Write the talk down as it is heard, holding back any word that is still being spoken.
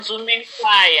consuming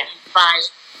fire.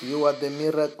 You are the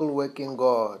miracle working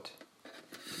God.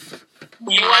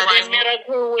 You are the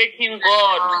miracle working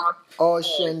God.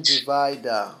 Ocean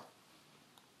divider.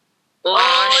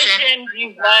 Ocean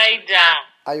divider.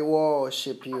 I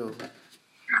worship you.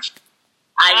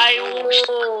 I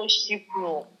worship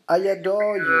you. I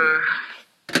adore you.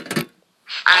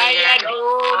 I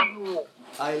adore you.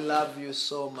 I love you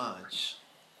so much.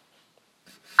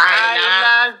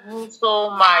 I love you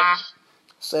so much.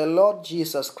 Say, Lord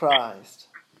Jesus Christ,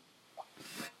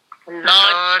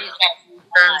 Lord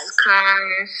Jesus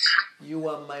Christ, you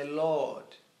are my Lord.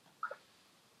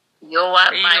 you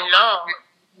are my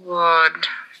Lord.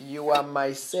 You are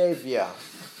my Savior.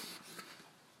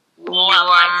 You are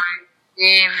my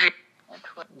Savior.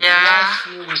 Wash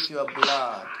me with your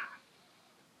blood.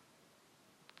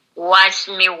 Wash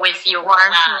me with your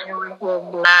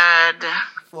blood.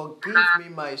 Forgive me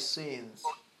my sins.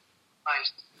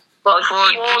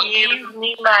 Forgive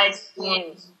me my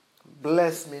sins.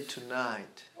 Bless me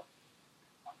tonight.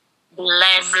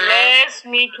 Bless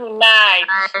me tonight.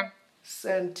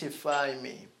 Sanctify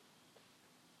me.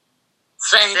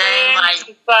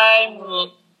 Sanctify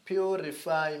me.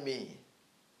 Purify me.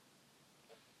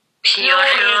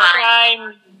 Purify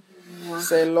me.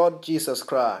 Say, Lord Jesus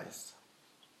Christ,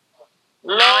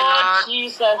 Lord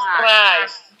Jesus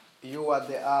Christ, you are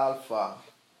the Alpha,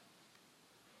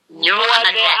 you are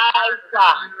the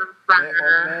Alpha, the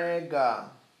Omega,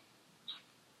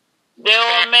 the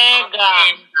Omega,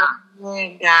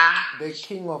 the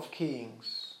King of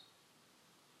Kings,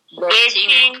 the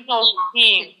King of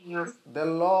Kings, the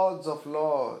Lords of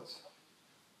Lords.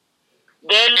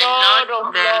 the Lord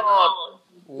of Lords.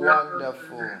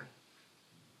 Wonderful.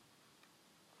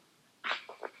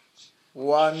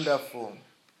 Wonderful.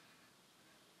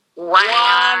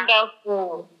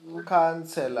 Wonderful.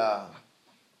 Counselor.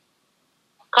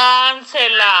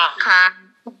 Counselor.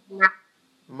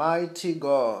 Mighty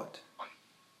God.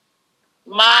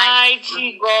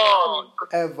 Mighty God.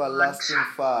 Everlasting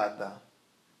Father.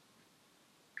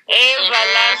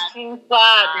 Everlasting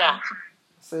Father.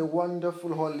 Say,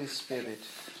 wonderful Holy Spirit.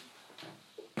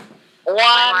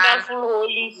 Wonderful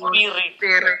Holy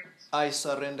Spirit. I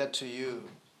surrender to you.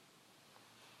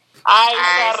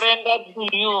 I surrender to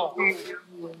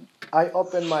you. I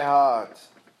open my heart.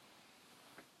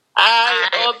 I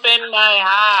open my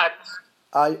heart.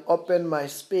 I open my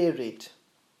spirit.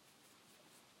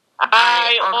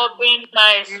 I open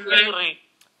my spirit.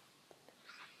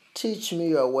 Teach me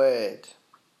your word.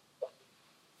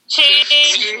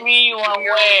 Teach me your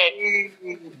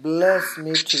word. Bless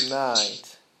me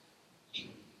tonight.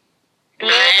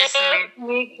 Bless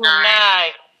me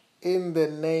tonight. In the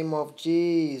name of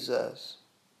Jesus.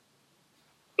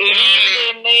 In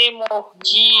the name of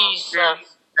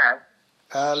Jesus.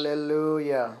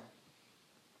 Hallelujah.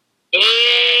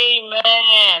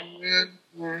 Amen.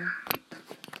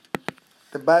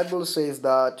 The Bible says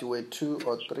that where 2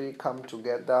 or 3 come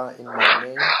together in my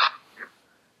name,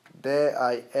 there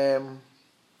I am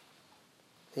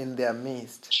in their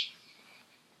midst.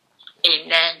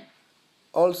 Amen.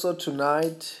 Also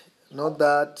tonight, note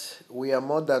that we are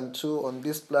more than 2 on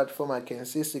this platform. I can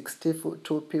see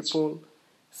 62 people,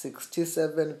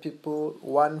 67 people,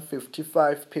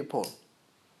 155 people.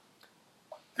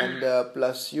 And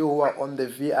plus you who are on the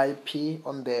VIP,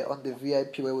 on the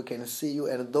VIP where we can see you,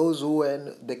 and those who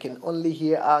they can only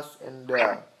hear us and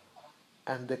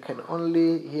they can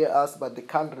only hear us but they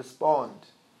can't respond.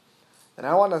 And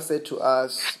I want to say to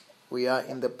us, we are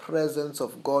in the presence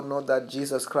of God. Know that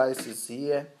Jesus Christ is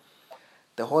here.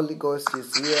 The Holy Ghost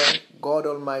is here. God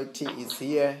Almighty is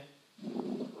here.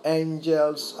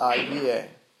 Angels are here.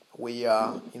 We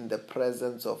are in the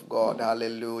presence of God.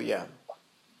 Hallelujah.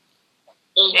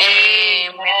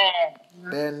 Amen.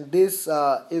 Then this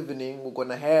evening, we're going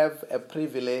to have a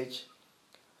privilege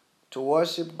to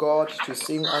worship God, to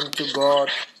sing unto God.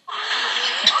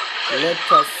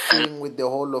 Let us sing with the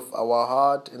whole of our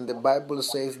heart. And the Bible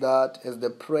says that as the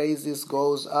praises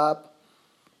goes up,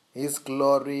 His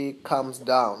glory comes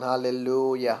down.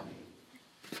 Hallelujah.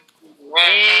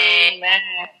 Amen.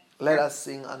 Let us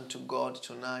sing unto God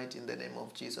tonight in the name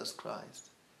of Jesus Christ.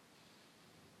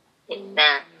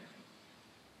 Amen.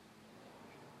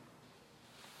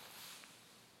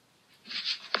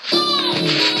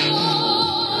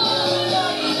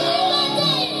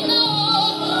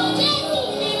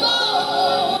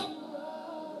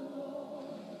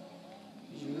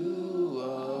 You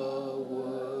are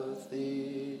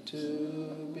worthy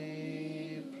to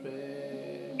be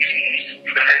praised.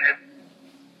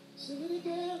 Sing it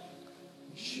again.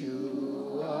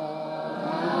 You are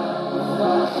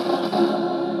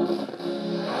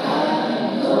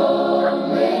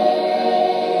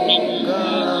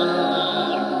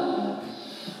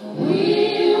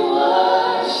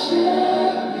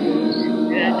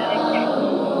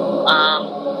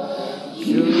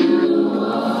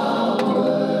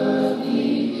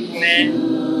We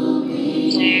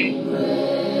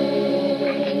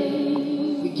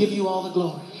give you all the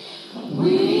glory.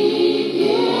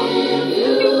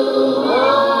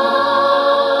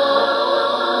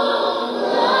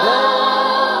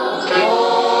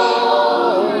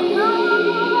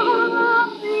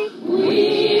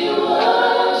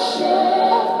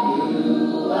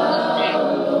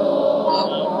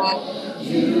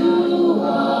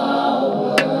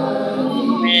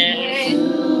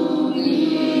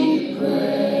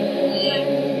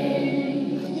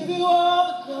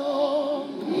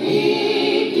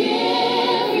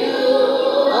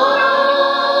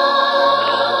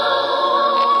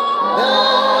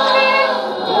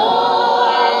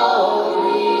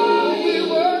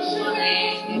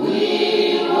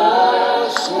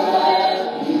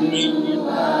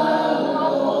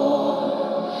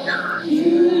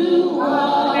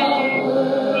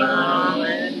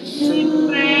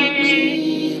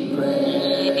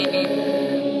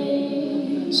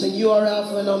 Sing, you are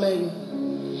Alpha and Omega.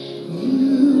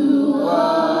 You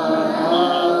are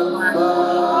Alpha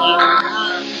and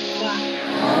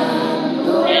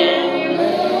Omega.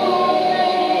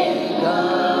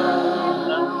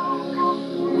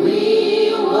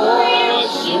 We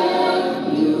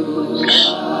worship you.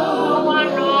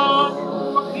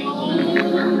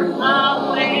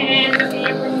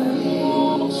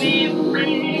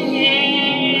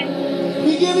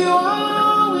 We give you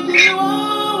all, we give you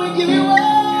all, we give you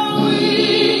all.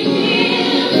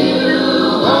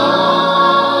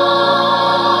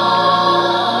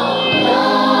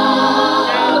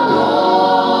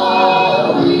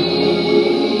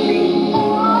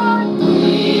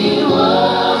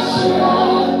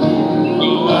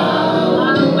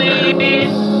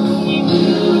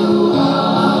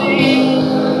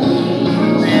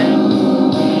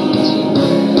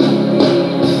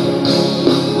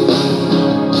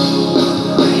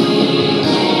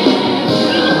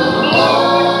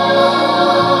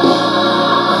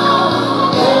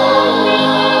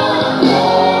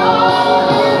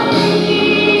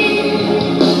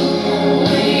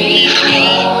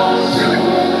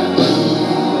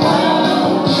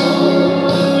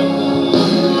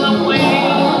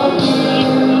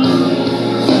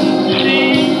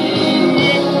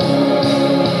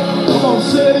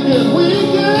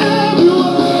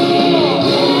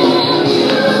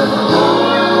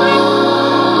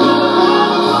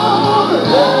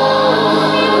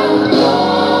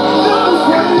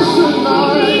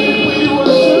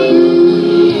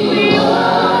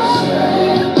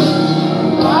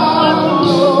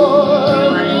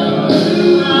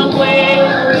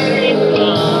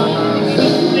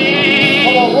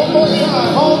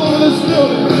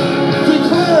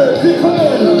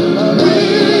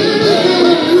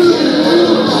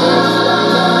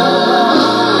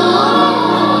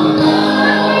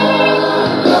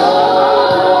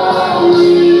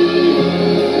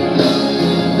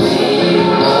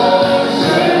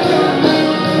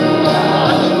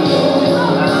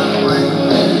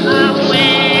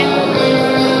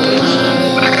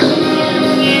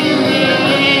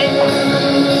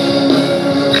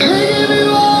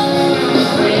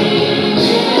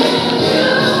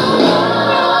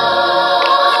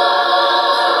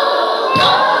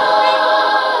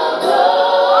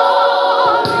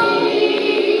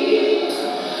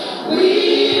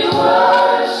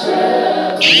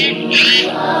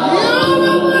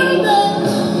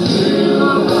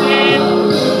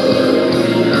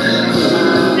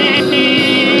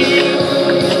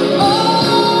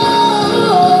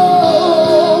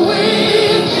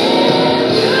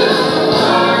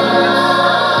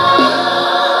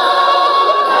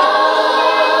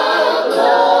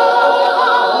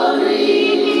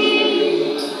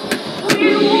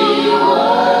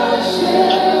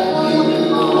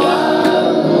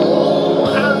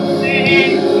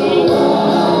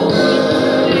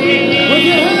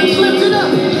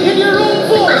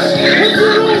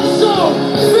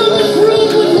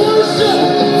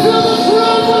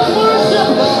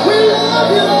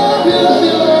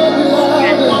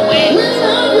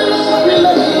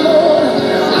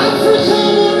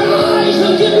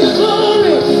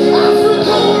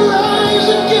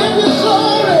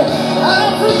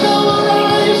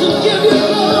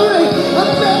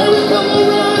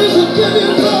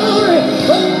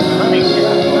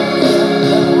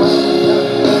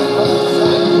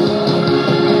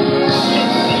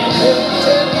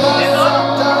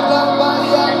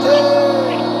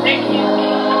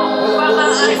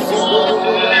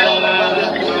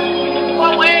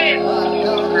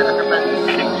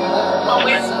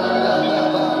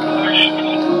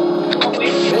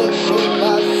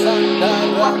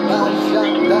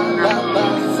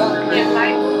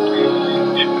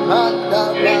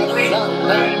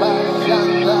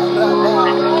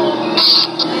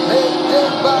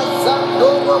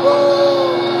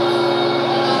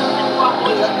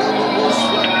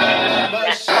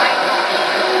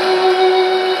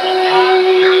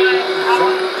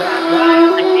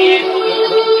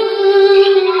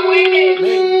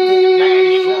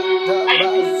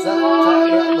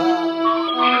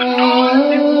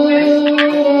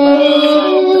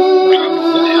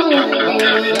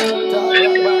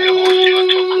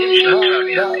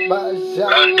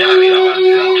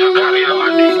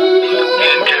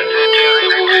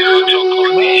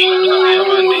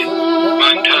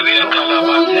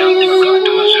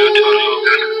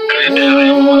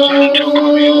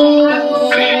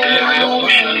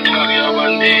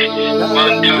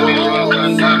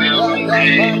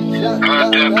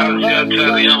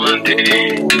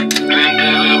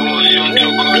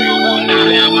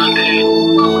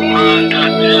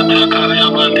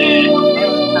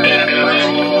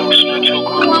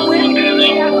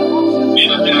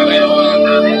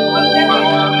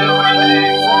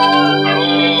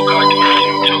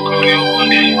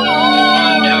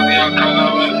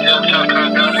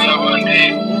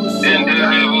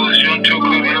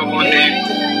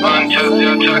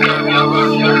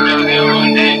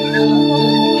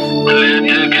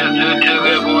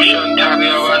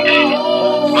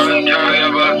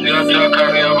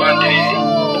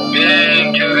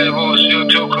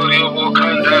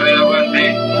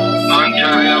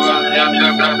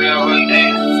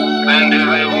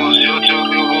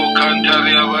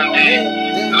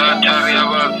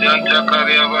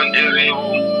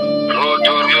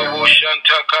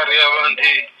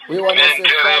 We want to say,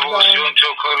 Father, we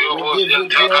give you glory, we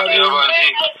give you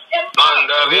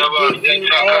honor, we give you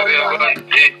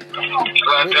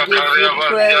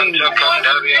praise,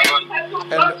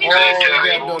 and all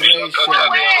the adoration in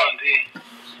the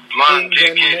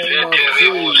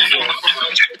name of Jesus.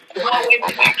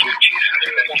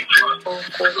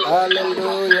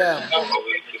 Hallelujah.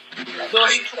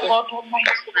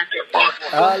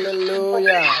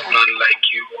 Hallelujah. None like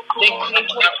you.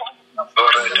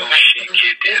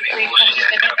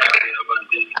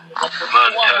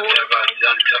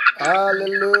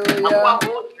 Hallelujah.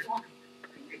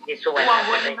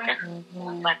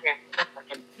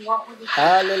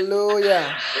 Hallelujah.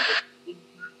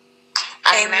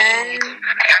 Amen.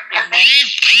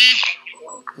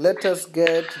 Let us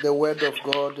get the word of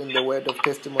God in the word of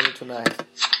testimony tonight.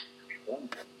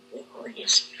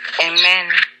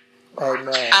 Amen.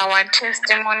 Amen. Our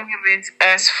testimony reads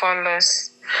as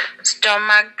follows.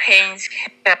 Stomach pains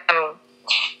healed.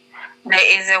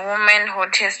 There is a woman who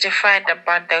testified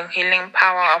about the healing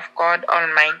power of God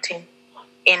Almighty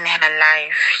in her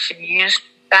life. She used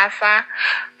to suffer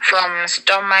from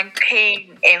stomach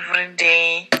pain every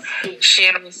day. She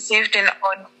received an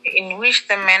audio in which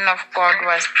the man of God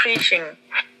was preaching.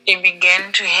 She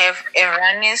began to have a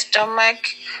running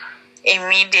stomach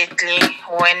immediately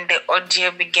when the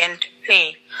audio began to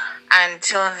play.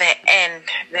 Until the end,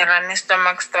 the running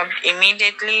stomach stopped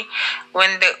immediately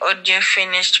when the audio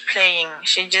finished playing.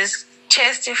 She just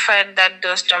testified that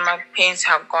those stomach pains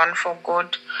have gone for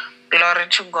good. Glory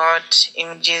to God.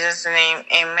 In Jesus' name,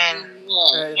 amen.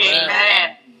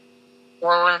 Amen. We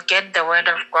will get the word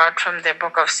of God from the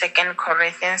book of 2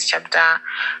 Corinthians chapter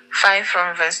 5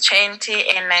 from verse 20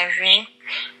 NIV.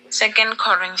 2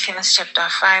 Corinthians chapter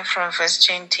 5 from verse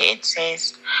 20, it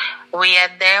says, "We are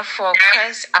therefore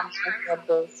Christ's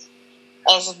ambassadors,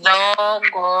 as though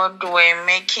God were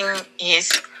making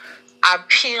his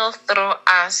appeal through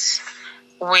us.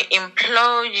 We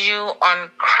implore you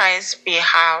on Christ's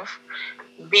behalf,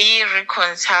 be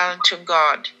reconciled to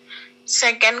God."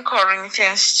 2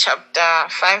 Corinthians chapter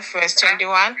 5 verse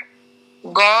 21,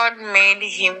 "God made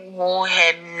him who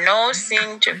had no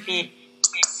sin to be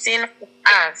sin for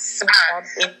us, so that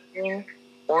in him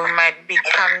we might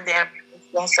become the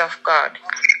righteousness of God.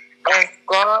 As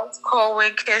God's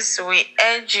co-workers, we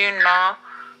urge you now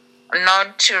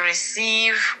not to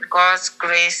receive God's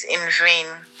grace in vain.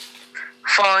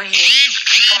 For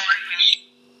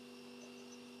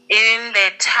in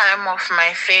the time of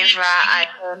my favor I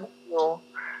heard you,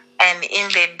 and in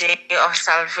the day of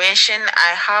salvation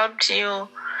I helped you.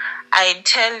 I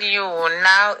tell you,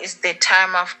 now is the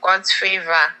time of God's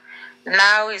favor.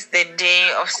 Now is the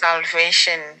day of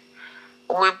salvation.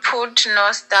 We put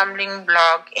no stumbling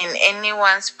block in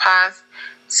anyone's path,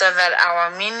 so that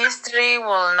our ministry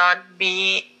will not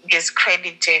be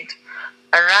discredited.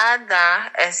 Rather,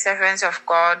 as servants of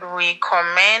God, we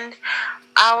commend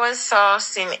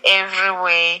ourselves in every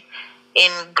way,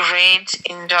 in great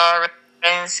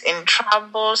endurance, in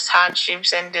troubles,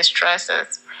 hardships, and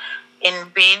distresses, in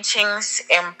beatings,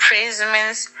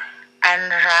 imprisonments,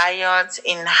 and riots,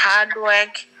 in hard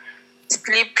work,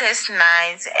 sleepless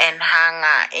nights, and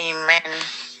hunger. Amen.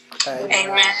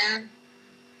 Amen.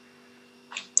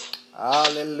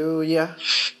 Hallelujah.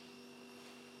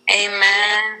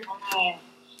 Amen.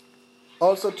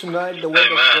 Also tonight, the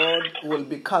word of God will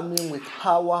be coming with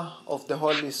power of the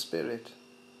Holy Spirit.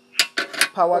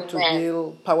 Power to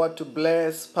heal, power to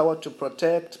bless, power to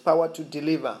protect, power to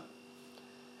deliver.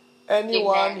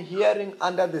 Anyone hearing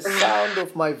under the sound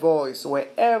of my voice,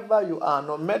 wherever you are,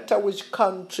 no matter which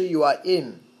country you are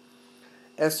in,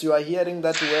 as you are hearing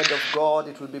that word of God,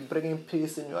 it will be bringing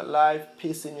peace in your life,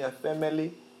 peace in your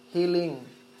family, healing,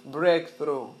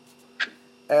 breakthrough,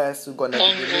 as we're going to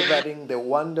be delivering the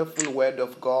wonderful word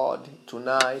of God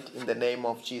tonight in the name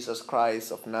of Jesus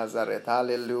Christ of Nazareth.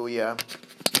 Hallelujah.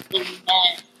 Amen.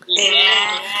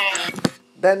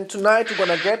 Then tonight we're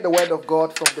going to get the word of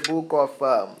God from the book of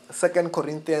 2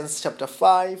 Corinthians chapter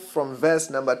 5 from verse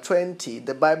number 20.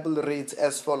 The Bible reads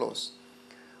as follows.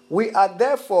 We are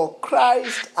therefore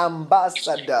Christ's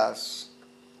ambassadors,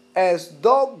 as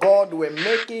though God were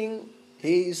making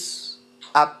his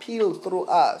appeal through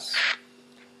us.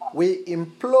 We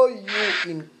implore you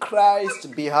in Christ's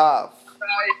behalf,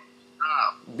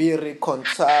 be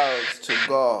reconciled to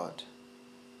God.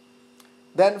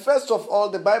 Then first of all,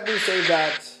 the Bible says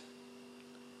that,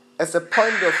 as a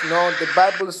point of note, the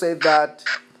Bible says that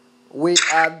we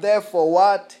are therefore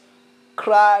what?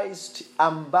 Christ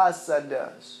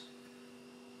ambassadors.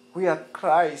 We are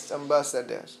Christ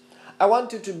ambassadors. I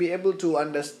want you to be able to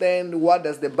understand what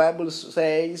does the Bible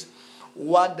says.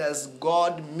 What does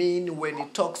God mean when he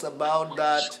talks about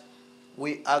that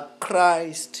we are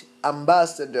Christ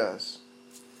ambassadors?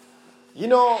 You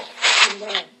know,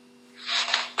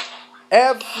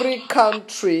 every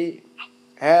country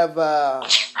have a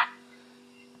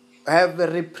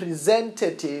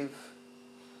representative,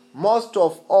 most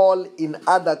of all in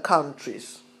other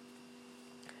countries.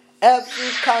 Every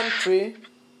country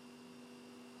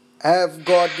have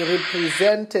got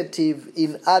representative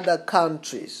in other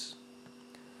countries.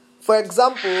 For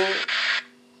example,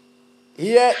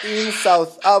 here in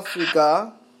South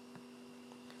Africa,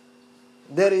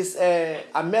 there is an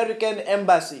American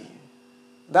embassy.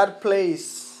 That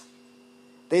place,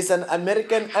 there is an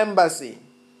American embassy.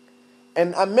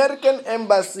 An American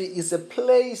embassy is a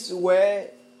place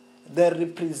where the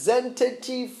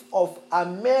representative of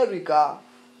America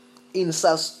in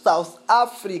South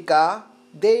Africa,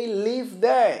 they live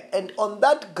there. And on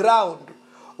that ground,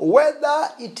 whether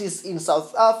it is in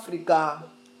South Africa,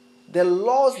 the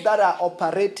laws that are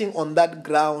operating on that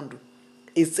ground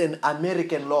is an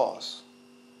American laws.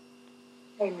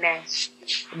 Amen.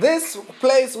 This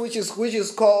place which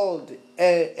is called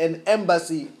an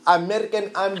embassy,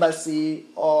 American embassy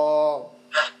or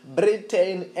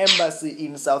Britain embassy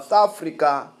in South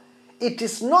Africa, it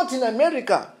is not in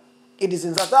America, it is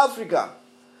in South Africa.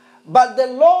 But the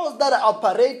laws that are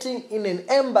operating in an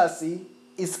embassy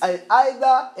is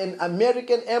either an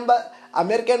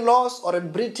American laws or a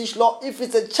British law. If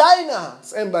it's a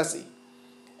China's embassy,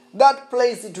 that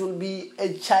place it will be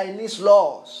a Chinese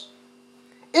laws,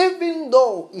 even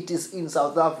though it is in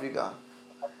South Africa.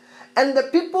 And the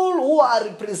people who are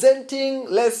representing,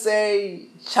 let's say,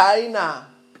 China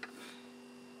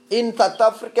in South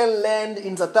African land,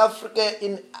 in South Africa,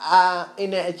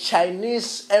 in a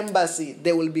Chinese embassy,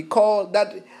 they will be called,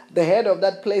 that the head of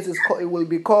that place it will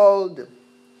be called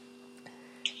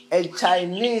a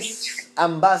Chinese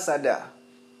ambassador.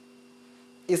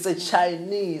 It's a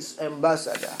Chinese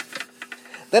ambassador.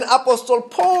 Then Apostle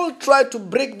Paul tried to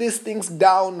break these things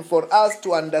down for us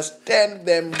to understand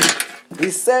them.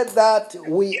 He said that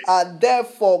we are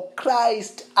therefore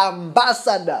Christ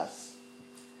ambassadors.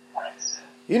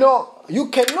 You know, you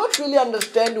cannot really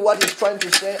understand what he's trying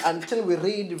to say until we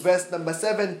read verse number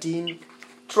 17.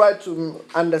 Try to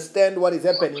understand what is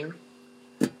happening.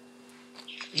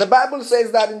 The Bible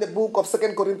says that in the book of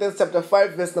 2 Corinthians chapter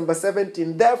 5 verse number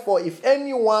 17. Therefore, if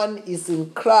anyone is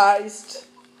in Christ,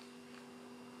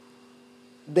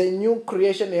 the new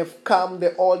creation have come,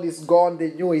 the old is gone,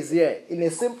 the new is here. In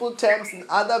a simple terms, in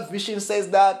other vision says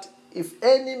that if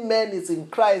any man is in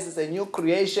Christ, is a new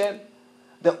creation.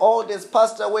 The old has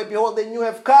passed away, behold, the new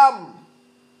have come.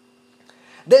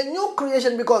 The new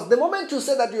creation, because the moment you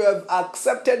say that you have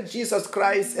accepted Jesus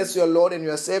Christ as your Lord and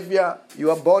your Savior,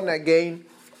 you are born again,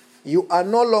 you are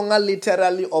no longer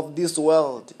literally of this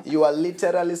world. You are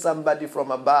literally somebody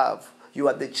from above. You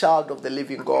are the child of the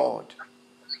living God.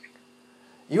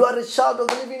 You are a child of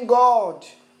the living God.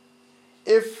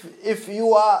 If we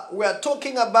are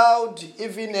talking about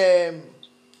even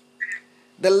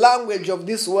the language of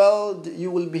this world,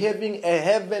 you will be having a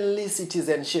heavenly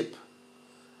citizenship.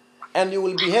 And you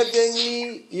will be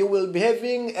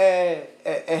having a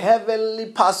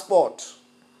heavenly passport.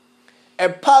 A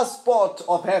passport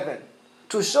of heaven.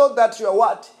 To show that you are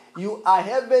what? You are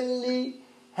heavenly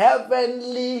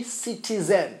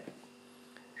citizen.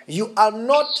 You are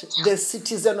not the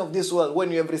citizen of this world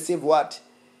when you have received what?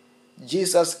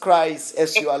 Jesus Christ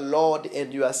as your Lord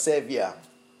and your Savior.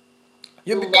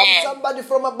 You become somebody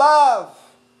from above.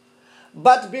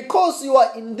 But because you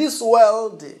are in this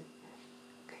world,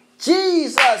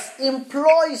 Jesus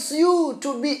employs you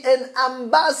to be an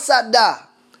ambassador.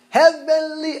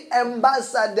 Heavenly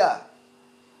ambassador.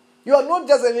 You are not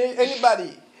just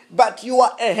anybody, but you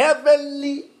are a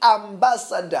heavenly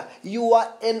ambassador. You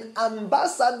are an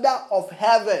ambassador of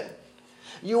heaven.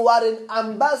 You are an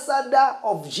ambassador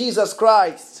of Jesus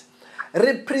Christ,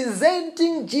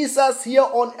 representing Jesus here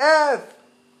on earth.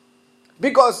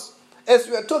 Because as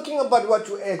we are talking about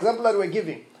example that we're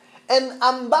giving, an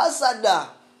ambassador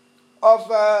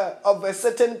of a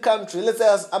certain country, let's say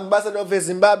as ambassador of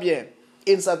Zimbabwe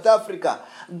in South Africa,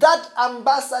 that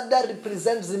ambassador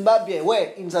represents Zimbabwe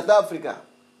where? In South Africa.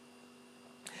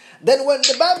 Then when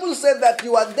the Bible says that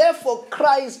you are therefore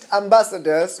Christ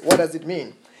ambassadors, what does it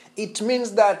mean? It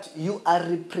means that you are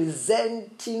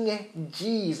representing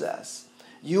Jesus.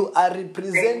 You are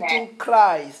representing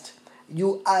Christ.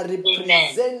 You are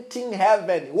representing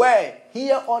heaven. Where?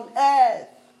 Here on earth.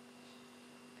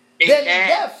 Then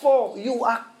therefore you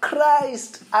are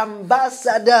Christ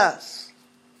ambassadors.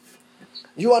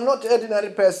 You are not ordinary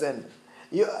person.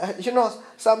 You know,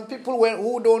 some people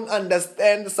who don't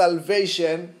understand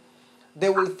salvation, they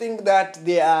will think that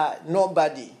they are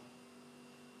nobody.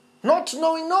 Not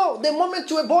knowing, no. The moment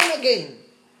you were born again,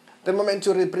 the moment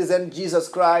you represent Jesus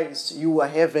Christ, you are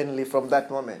heavenly from that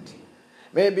moment.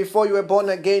 Maybe before you were born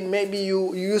again, maybe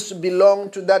you used to belong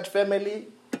to that family.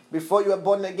 Before you were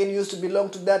born again, you used to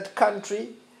belong to that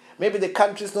country. Maybe the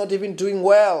country is not even doing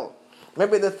well.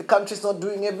 Maybe the country is not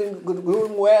doing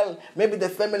well. Maybe the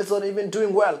family is not even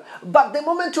doing well. But the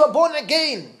moment you are born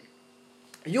again,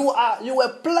 you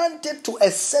were planted to a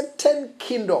certain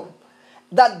kingdom.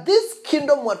 That this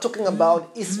kingdom we're talking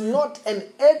about is not an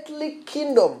earthly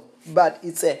kingdom, but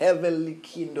it's a heavenly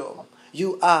kingdom.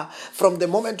 You are, from the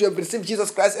moment you have received Jesus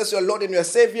Christ as your Lord and your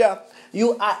Savior,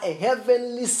 you are a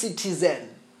heavenly citizen.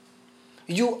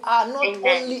 You are not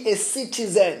only a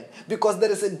citizen, because there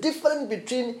is a difference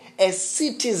between a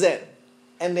citizen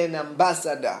and an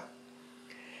ambassador.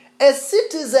 A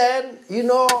citizen, you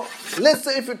know, let's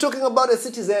say if you're talking about a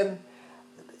citizen,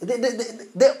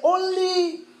 they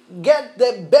only get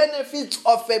the benefits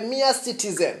of a mere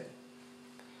citizen.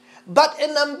 But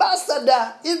an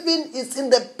ambassador even is in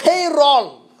the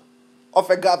payroll of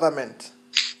a government.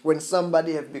 When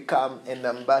somebody has become an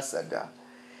ambassador,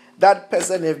 that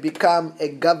person has become a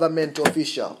government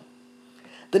official.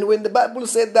 Then when the Bible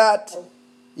said that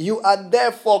you are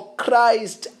therefore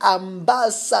Christ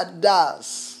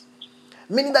ambassadors,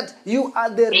 meaning that you are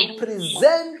the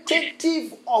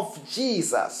representative of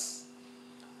Jesus.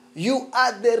 You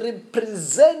are the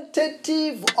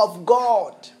representative of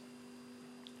God.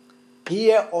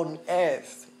 Here on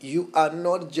earth, you are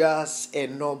not just a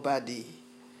nobody.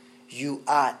 You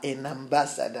are an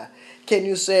ambassador. Can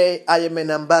you say, I am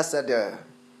an ambassador?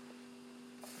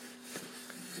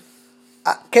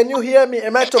 Can you hear me?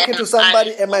 Am I talking to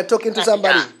somebody? Am I talking to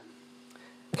somebody?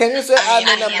 Can you say, I'm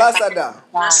an ambassador?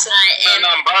 An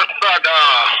ambassador.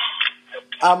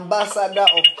 Ambassador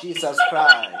of Jesus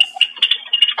Christ.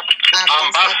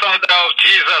 Ambassador of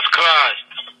Jesus Christ.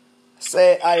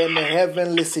 Say, I am a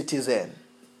heavenly citizen.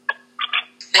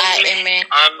 I'm a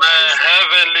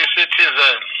heavenly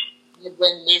citizen.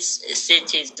 heavenly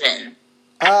citizen.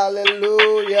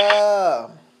 Hallelujah.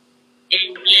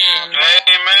 Amen.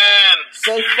 Amen.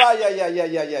 Say fire,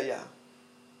 yeah.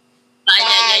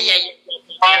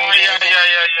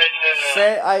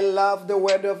 Say, I love the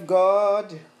word of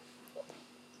God.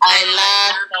 I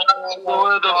love The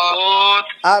word of God.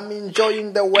 I'm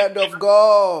enjoying the word of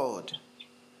God.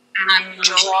 I'm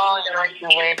enjoying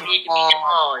the word of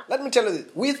God. Let me tell you this.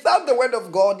 Without the word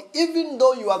of God, even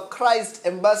though you are Christ's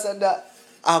ambassador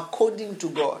according to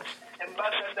God.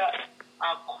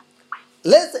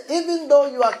 Even though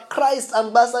you are Christ's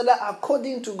ambassador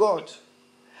according to God.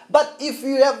 But if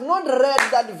you have not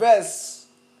read that verse,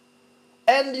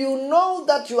 and you know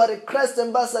that you are a Christ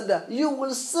ambassador, you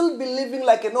will still be living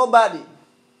like a nobody.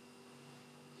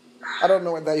 I don't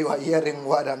know whether you are hearing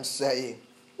what I'm saying.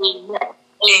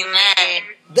 Amen.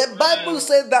 The Bible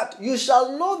says that you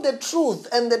shall know the truth,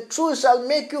 and the truth shall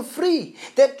make you free.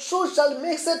 The truth shall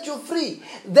set you free.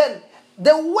 Then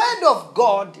the word of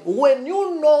God, when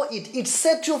you know it, it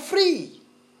sets you free.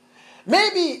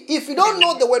 Maybe if you don't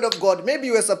know the word of God, maybe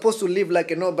you were supposed to live like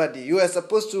a nobody. You were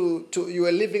supposed to you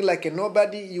were living like a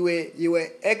nobody. You were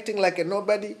acting like a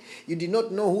nobody. You did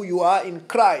not know who you are in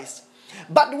Christ.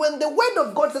 But when the word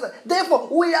of God says, therefore,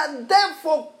 we are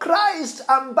therefore Christ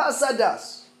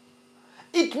ambassadors.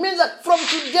 It means that from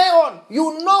today on,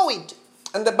 you know it.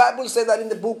 And the Bible says that in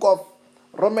the book of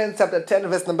Romans chapter 10,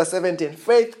 verse number 17,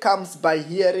 faith comes by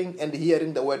hearing and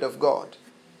hearing the word of God.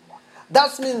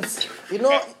 That means,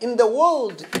 in the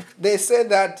world, they say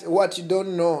that what you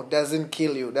don't know doesn't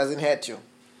kill you, doesn't hurt you.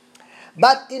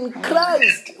 But in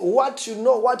Christ, what you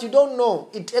know, what you don't know,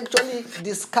 it actually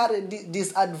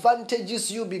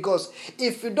disadvantages you, because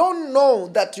if you don't know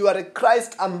that you are a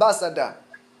Christ ambassador,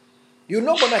 you're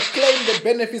not going to claim the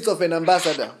benefits of an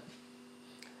ambassador.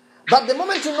 But the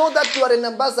moment you know that you are an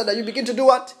ambassador, you begin to do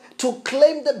what? To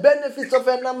claim the benefits of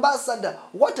an ambassador.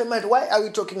 Why are we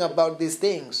talking about these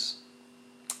things?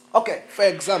 Okay, for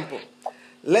example,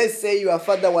 let's say your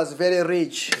father was very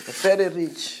rich,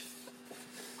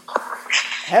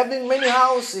 having many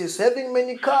houses, having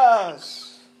many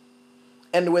cars.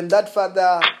 And when that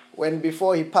father,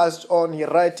 before he passed on, he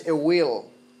wrote a will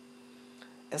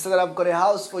and said that I've got a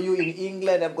house for you in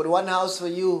England, I've got one house for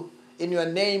you in your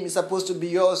name, it's supposed to be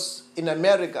yours in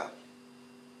America.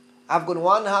 I've got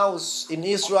one house in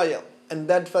Israel, and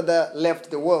that father left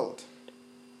the world.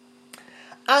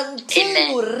 Until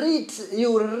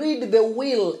you read the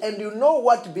will and you know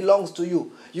what belongs to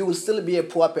you, you will still be a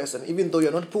poor person, even though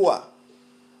you're not poor.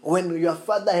 When your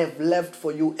father have left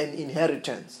for you an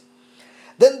inheritance,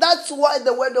 then that's why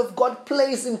the word of God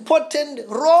plays important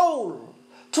role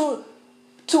to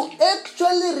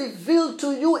actually reveal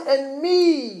to you and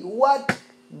me what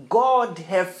God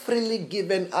have freely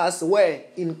given us where?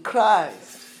 In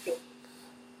Christ.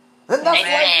 And that's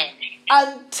why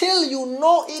until you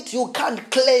know it, you can't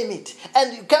claim it.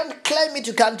 And you can't claim it,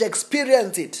 you can't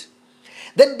experience it.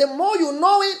 Then the more you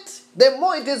know it, the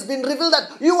more it has been revealed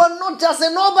that you are not just a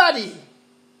nobody.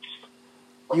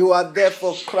 You are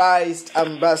therefore Christ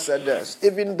ambassadors.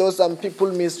 Even though some people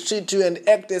mistreat you and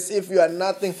act as if you are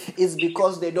nothing, it's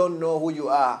because they don't know who you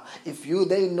are. If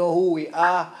they know who we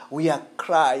are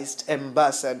Christ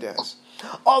ambassadors.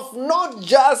 Of not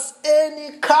just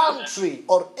any country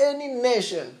or any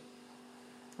nation.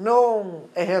 No,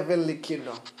 a heavenly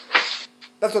kingdom.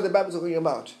 That's what the Bible is talking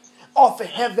about. Of a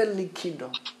heavenly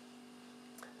kingdom.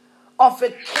 Of a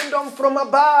kingdom from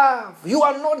above. You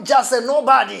are not just a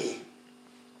nobody.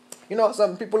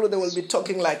 Some people, they will be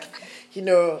talking like,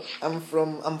 I'm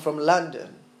from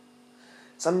London.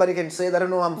 Somebody can say that,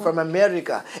 I'm from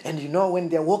America. And when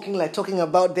they're walking like talking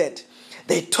about that,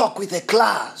 they talk with a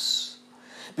class.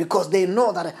 Because they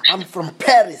know that I'm from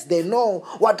Paris. They know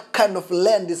what kind of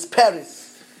land is Paris.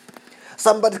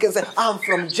 Somebody can say, I'm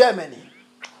from Germany.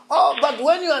 Oh, but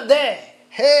when you are there,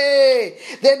 hey,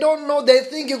 they don't know. They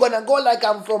think you're going to go like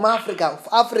I'm from Africa.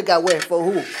 Africa where? For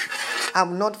who?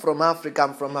 I'm not from Africa.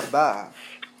 I'm from above.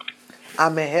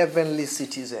 I'm a heavenly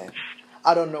citizen.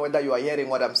 I don't know whether you are hearing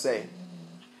what I'm saying.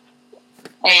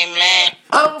 Amen.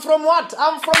 I'm from what?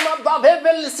 I'm from above,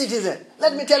 heavenly citizen.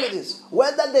 Let me tell you this.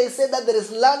 Whether they say that there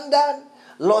is London,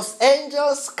 Los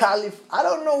Angeles, California, I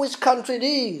don't know which country it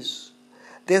is.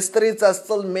 The streets are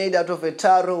still made out of a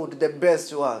tar road, the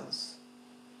best ones.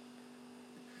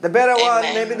 The better one,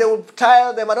 maybe they will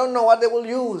tile them. I don't know what they will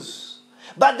use.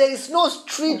 But there is no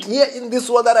street here in this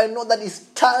world that I know that is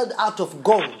tiled out of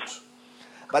gold.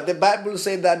 But the Bible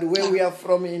says that where we are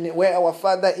from, where our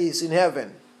Father is in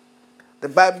heaven, the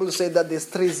Bible says that the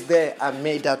streets there are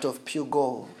made out of pure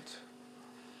gold.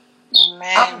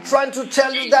 Amen. I'm trying to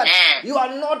tell you that you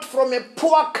are not from a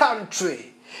poor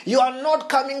country. You are not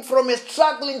coming from a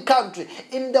struggling country.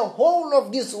 In the whole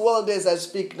of this world as I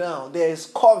speak now, there is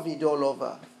COVID all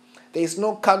over. There is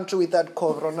no country without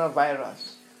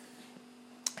coronavirus.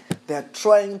 They are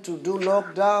trying to do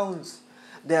lockdowns.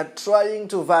 They are trying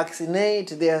to vaccinate.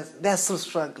 They are still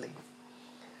struggling.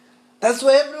 That's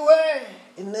why everywhere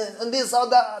in this or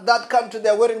that country they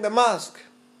are wearing the mask.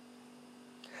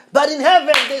 But in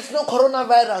heaven there is no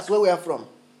coronavirus where we are from.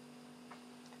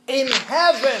 In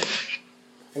heaven,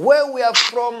 where we are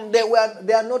from, they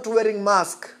are not wearing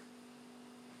mask.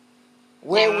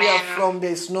 Where we are from,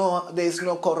 there is no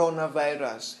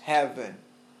coronavirus. Heaven.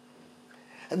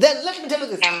 Then let me tell you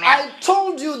this. I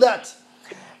told you that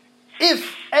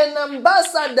if an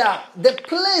ambassador, the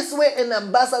place where an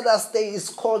ambassador stays is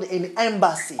called an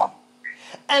embassy.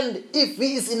 And if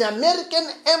he is in American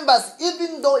embassy,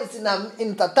 even though it's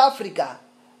in South Africa,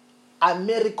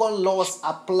 American laws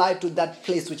apply to that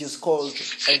place which is called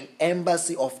an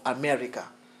embassy of America.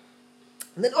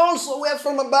 And then also we are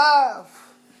from above.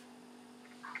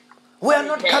 We are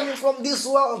not coming from this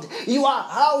world. Your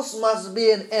house must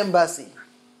be an embassy.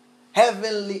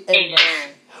 Heavenly embassy.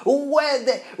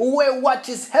 Where what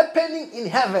is happening in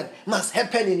heaven must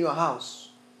happen in your house.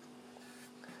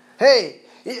 Hey,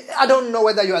 I don't know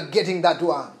whether you are getting that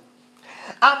one.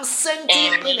 I'm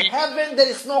sensing in heaven there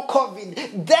is no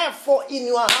COVID. Therefore, in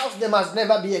your house there must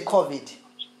never be a COVID.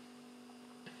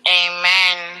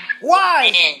 Amen.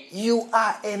 Why? You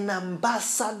are an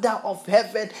ambassador of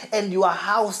heaven, and your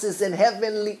house is an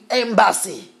heavenly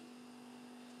embassy.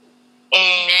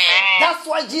 Amen. That's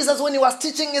why Jesus, when he was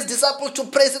teaching his disciples to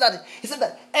pray, he said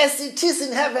that as it is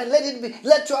in heaven, let it be,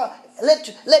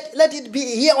 let it be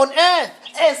here on earth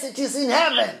as it is in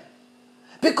heaven.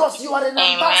 Because you are an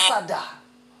ambassador.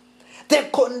 The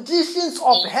conditions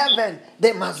of heaven,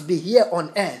 they must be here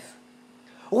on earth.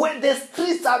 When the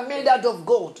streets are made out of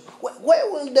gold,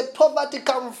 where will the poverty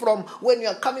come from when you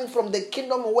are coming from the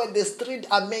kingdom where the streets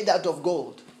are made out of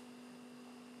gold?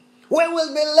 Where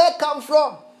will the lack come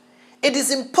from? It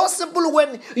is impossible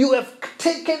when you have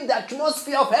taken the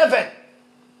atmosphere of heaven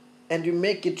and you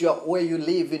make it where you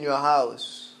live in your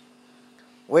house,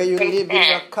 where you live in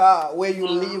your car, where you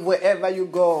live wherever you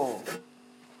go.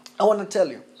 I want to tell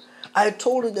you, I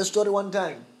told you the story one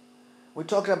time. We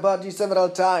talked about it several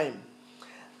times.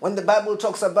 When the Bible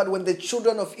talks about when the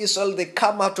children of Israel, they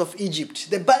come out of Egypt,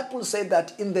 the Bible said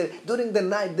that during the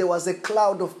night there was a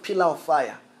cloud of pillar of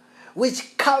fire,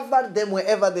 which covered them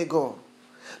wherever they go.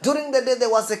 During the day there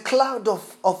was a cloud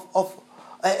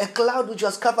a cloud which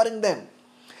was covering them,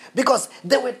 because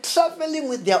they were traveling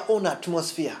with their own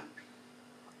atmosphere.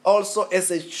 Also,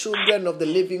 as a children of the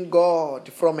living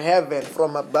God from heaven,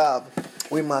 from above,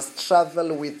 we must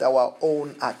travel with our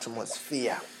own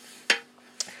atmosphere.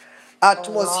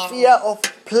 Atmosphere of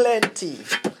plenty,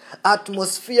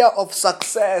 atmosphere of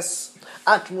success,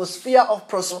 atmosphere of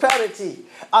prosperity,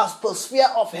 atmosphere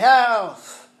of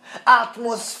health,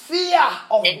 atmosphere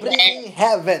of bringing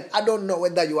heaven. I don't know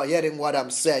whether you are hearing what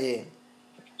I'm saying.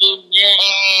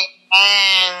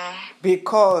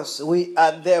 Because we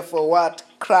are there for what?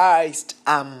 Christ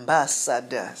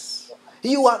ambassadors.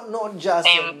 You are not just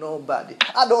a nobody.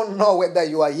 I don't know whether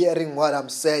you are hearing what I'm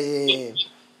saying.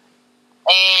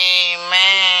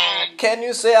 Amen. Can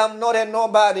you say I'm not a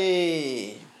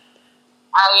nobody?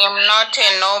 I am not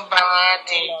a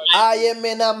nobody. I am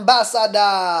an ambassador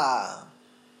I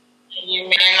am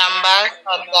an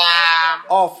ambassador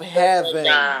of heaven.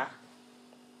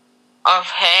 Of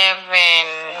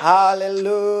heaven.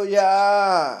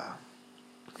 Hallelujah.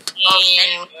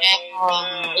 Amen.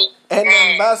 An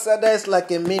ambassador is like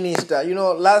a minister. You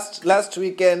know, last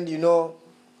weekend,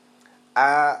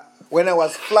 when I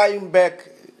was flying back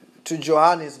to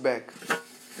Johannesburg,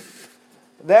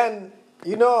 then,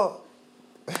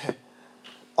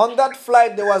 on that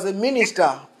flight there was a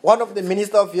minister, one of the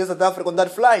ministers of South Africa on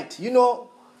that flight.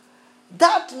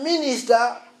 That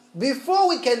minister, before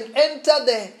we can enter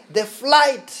the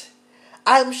flight,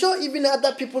 I'm sure even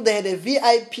other people, they had a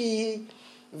VIP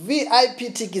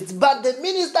tickets, but the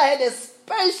minister had a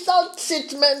special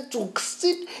treatment to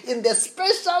sit in the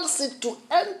special seat to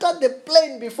enter the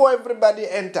plane before everybody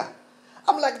enter.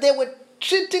 I'm like, they were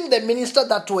treating the minister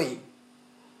that way.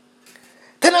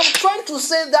 Then I'm trying to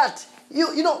say that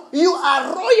you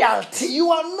are royalty.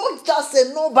 You are not just a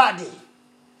nobody.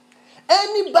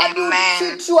 Anybody will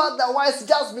treat you otherwise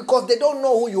just because they don't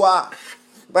know who you are.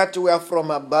 But we are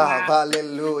from above.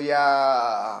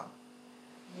 Hallelujah.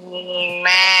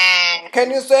 Amen.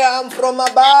 Can you say I'm from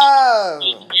above?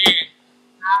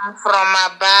 I'm from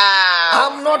above.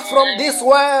 I'm not from this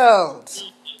world.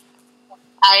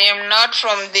 I am not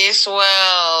from this world.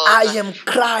 I am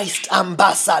Christ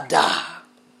ambassador.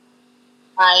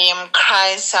 I am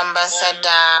Christ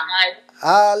ambassador.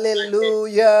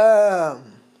 Hallelujah.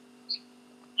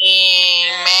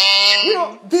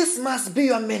 Amen. This must be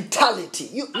your mentality.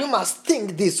 You must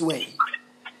think this way.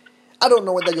 I don't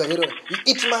know whether you are hearing.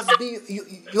 It must be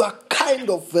you are kind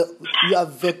of your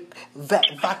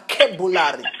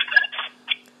vocabulary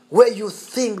where you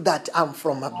think that I'm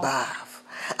from above.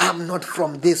 I'm not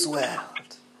from this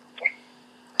world.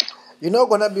 You're not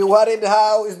going to be worried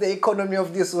how is the economy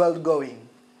of this world going.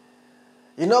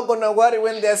 You're not going to worry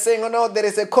when they're saying, oh no, there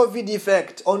is a COVID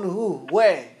effect. On who?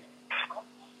 Where?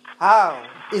 How?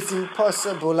 It's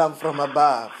impossible. I'm from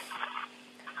above.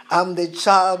 I'm the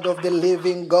child of the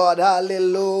living God.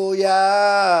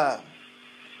 Hallelujah.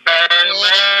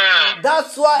 Amen.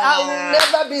 That's why I will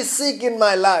never be sick in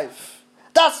my life.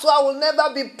 That's why I will never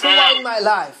be poor in my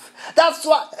life. That's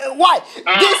why.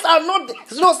 These are not.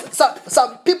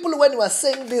 Some people, when you are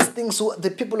saying these things,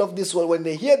 the people of this world, when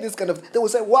they hear this kind of, they will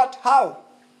say, "What? How?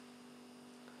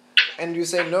 And you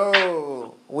say,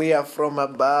 no, we are from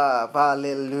above.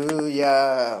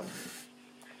 Hallelujah.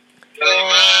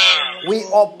 Amen. We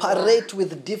operate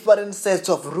with different sets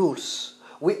of rules.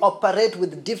 We operate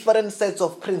with different sets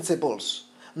of principles,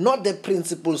 not the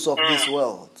principles of this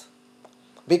world.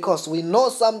 Because we know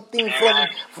something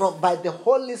from by the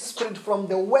Holy Spirit, from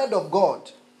the Word of God.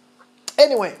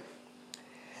 Anyway,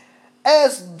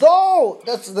 as though,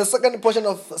 that's the second portion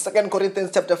of 2 Corinthians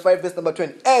chapter 5, verse number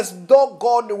 20. As though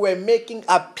God were making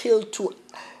appeal to,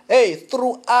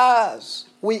 through us,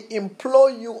 we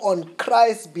implore you on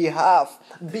Christ's behalf,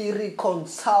 be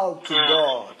reconciled to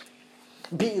God.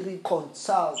 Be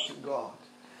reconciled to God.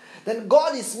 Then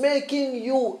God is making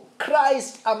you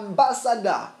Christ's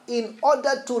ambassador in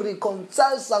order to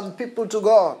reconcile some people to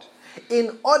God.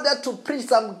 In order to preach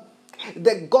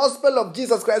the gospel of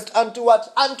Jesus Christ unto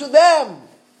what? Unto them.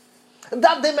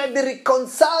 That they may be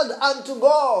reconciled unto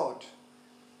God.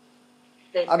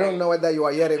 I don't know whether you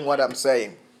are hearing what I'm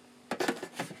saying.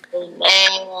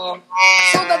 Amen.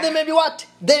 So that they may be what?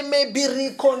 They may be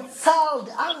reconciled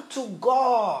unto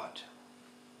God.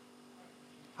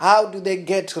 How do they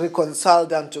get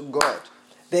reconciled unto God?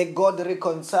 They got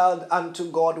reconciled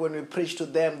unto God when we preach to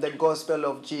them the gospel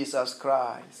of Jesus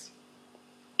Christ.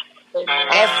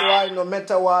 That's why no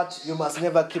matter what, you must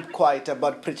never keep quiet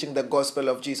about preaching the gospel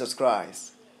of Jesus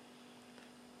Christ.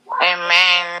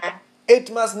 Amen.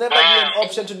 It must never be an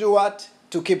option to do what?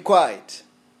 To keep quiet.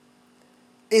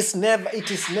 It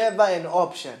is never an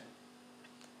option.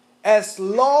 As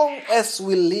long as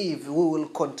we live, we will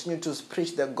continue to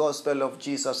preach the gospel of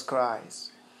Jesus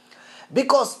Christ.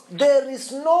 Because there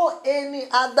is no any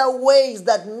other ways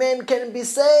that men can be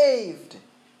saved.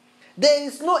 There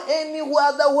is no any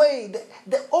other way.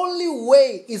 The only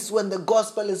way is when the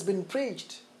gospel has been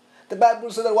preached. The Bible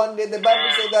said that one day, the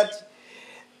Bible said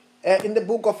that in the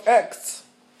book of Acts,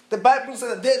 the Bible said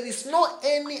that there is no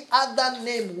any other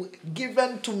name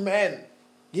given to men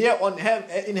here on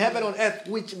in heaven on earth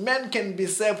which men can be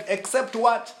saved except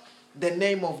what? The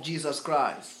name of Jesus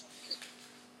Christ.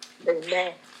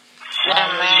 Amen.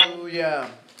 Hallelujah.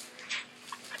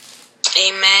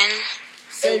 Amen.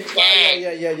 Say fire,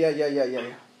 yeah.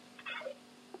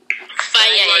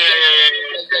 Fire.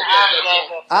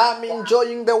 I'm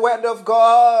enjoying the word of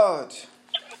God.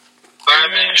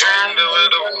 I'm enjoying the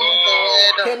word of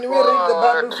God. Can we read the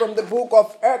Bible from the book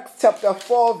of Acts chapter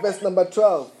 4 verse number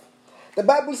 12? The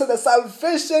Bible says that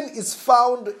salvation is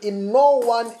found in no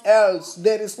one else.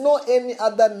 There is no any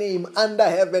other name under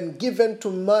heaven given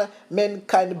to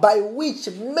mankind by which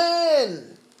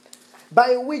men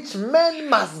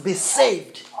must be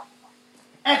saved.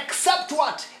 Except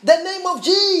what? The name of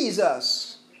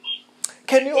Jesus.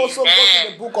 Can you also go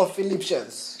to the book of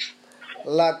Philippians?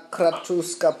 La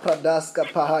kratuska pradaska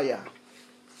pahaya.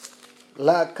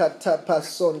 La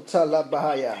katapasonta la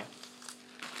bahaya.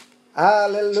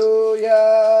 Hallelujah.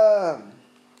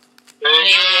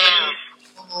 Amen.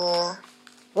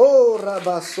 Oh,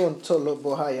 rabasonto lo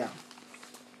bohaya.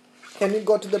 Can you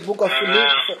go to the book of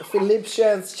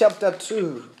Philippians chapter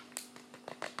 2?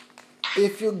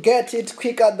 If you get it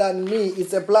quicker than me,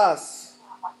 it's a plus.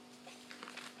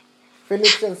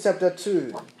 Philippians chapter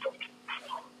 2.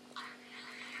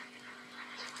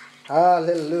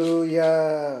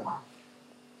 Hallelujah.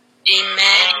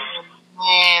 Amen.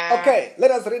 Okay,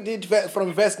 let us read it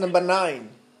from verse number 9.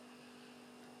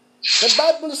 The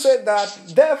Bible said that,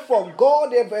 therefore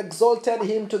God have exalted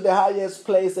him to the highest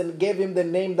place and gave him the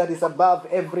name that is above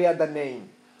every other name.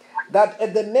 That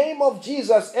at the name of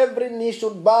Jesus every knee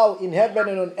should bow in heaven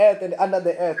and on earth and under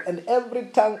the earth, and every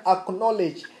tongue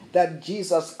acknowledge that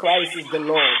Jesus Christ is the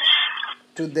Lord,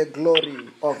 to the glory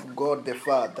of God the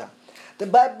Father. The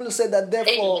Bible said that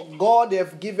therefore God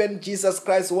have given Jesus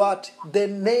Christ what? The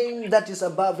name that is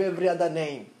above every other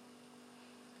name.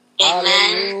 Amen.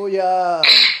 Hallelujah.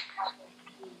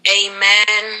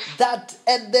 Amen. That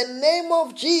at the name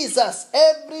of Jesus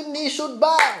every knee should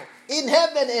bow in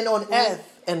heaven and on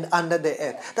earth and under the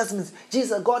earth. That means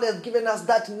Jesus, God has given us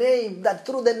that name, that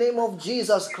through the name of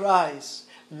Jesus Christ,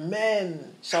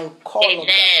 men shall call on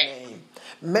that name.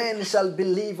 Men shall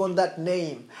believe on that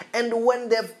name. And when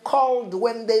they've called,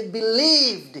 when they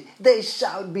believed, they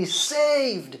shall be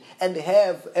saved and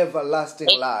have everlasting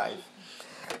life.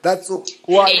 That's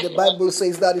why the Bible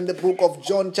says that in the book of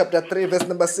John chapter 3 verse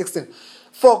number 16.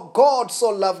 For God so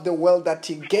loved the world that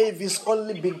he gave his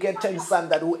only begotten Son,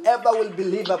 that whoever will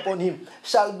believe upon him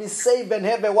shall be saved and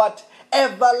have a what?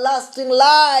 Everlasting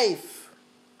life.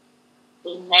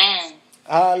 Amen.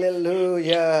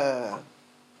 Hallelujah.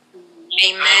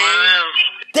 Amen.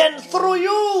 Then through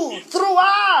you, through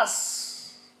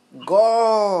us,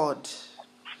 God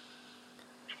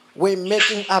We're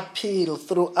making appeal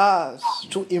through us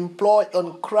to employ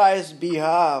on Christ's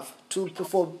behalf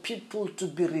for people to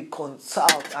be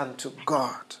reconciled unto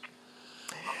God.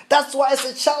 That's why as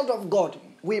a child of God,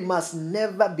 we must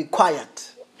never be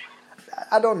quiet.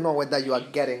 I don't know whether you are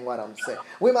getting what I'm saying.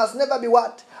 We must never be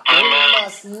what? We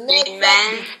must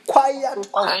never be quiet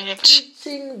of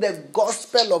preaching the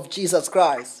gospel of Jesus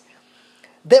Christ.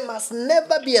 There must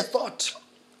never be a thought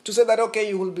to say that, okay,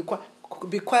 you will be quiet.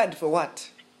 Be quiet for what?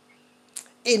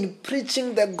 In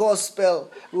preaching the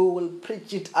gospel, we will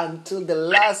preach it until the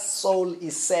last soul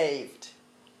is saved.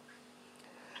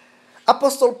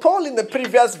 Apostle Paul in the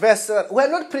previous verse said, we're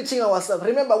not preaching ourselves.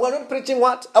 Remember, we're not preaching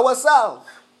what? Ourselves.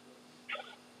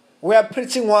 We are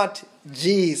preaching what?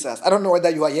 Jesus. I don't know whether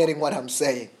you are hearing what I'm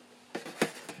saying.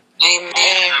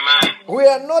 Amen. We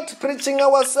are not preaching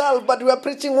ourselves, but we are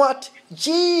preaching what?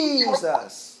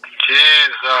 Jesus.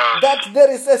 That there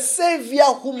is a Savior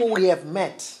whom we have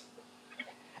met.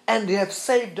 And He has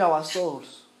saved our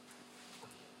souls.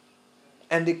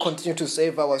 And He continues to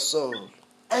save our soul.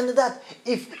 And that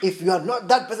if you are not,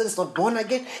 that person is not born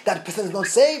again, that person is not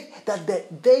saved,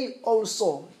 that they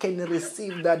also can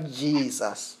receive that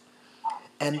Jesus.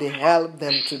 And help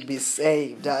them to be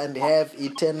saved and have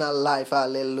eternal life.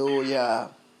 Hallelujah.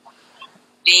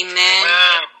 Amen.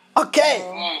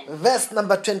 Okay. Verse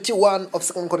number 21 of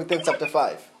 2 Corinthians chapter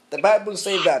 5. The Bible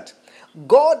says that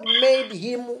God made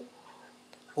Him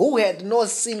who had no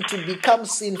sin to become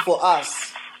sin for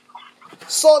us,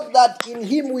 so that in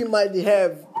Him we might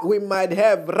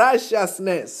have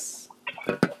righteousness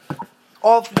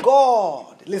of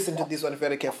God. Listen to this one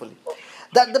very carefully.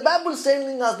 That the Bible is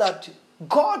telling us that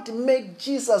God made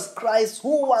Jesus Christ,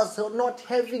 who was not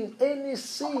having any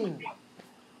sin.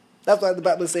 That's why the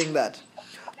Bible is saying that.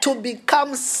 To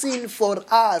become sin for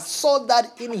us, so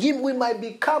that in Him we might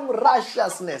become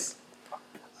righteousness.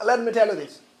 Let me tell you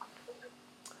this.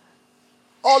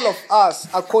 All of us,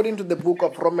 according to the book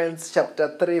of Romans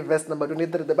chapter 3, verse number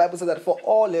 23, the Bible says that for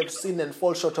all have sinned and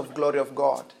fall short of glory of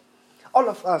God. All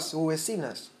of us who were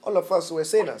sinners. All of us who were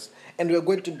sinners. And we are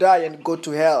going to die and go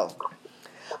to hell.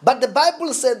 But the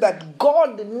Bible said that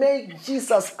God made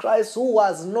Jesus Christ, who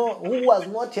was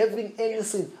not having any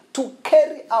sin, to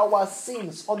carry our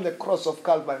sins on the cross of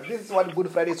Calvary. This is what Good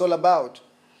Friday is all about.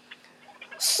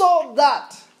 So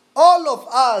that all of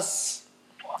us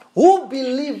who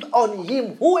believe on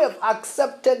Him, who have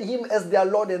accepted Him as their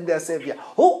Lord and their Savior,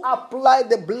 who apply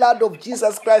the blood of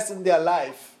Jesus Christ in their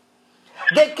life,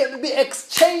 there can be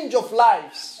exchange of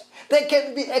lives. There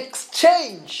can be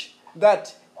exchange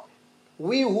that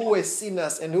we who were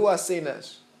sinners and who are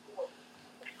sinners,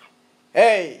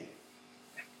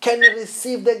 can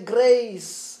receive the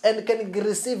grace and can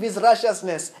receive His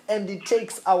righteousness, and He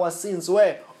takes our sins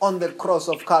where? On the cross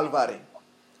of Calvary.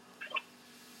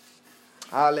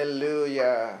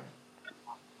 Hallelujah.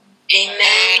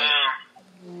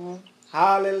 Amen.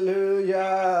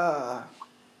 Hallelujah.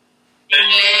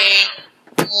 Amen.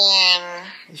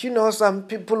 You know, some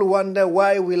people wonder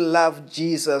why we love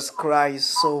Jesus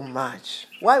Christ so much.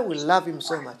 Why we love Him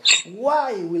so much.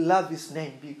 Why we love His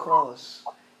name? Because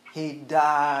He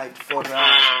died for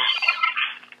us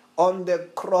on the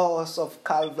cross of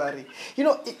Calvary. You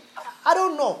know, I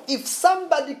don't know if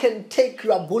somebody can take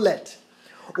your bullet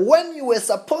when you were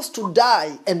supposed to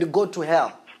die and go to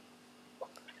hell.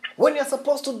 When you're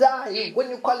supposed to die, when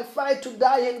you qualify to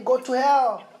die and go to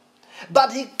hell.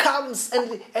 But He comes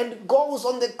and goes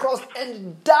on the cross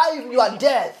and dies your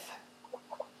death.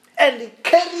 And He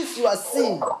carries your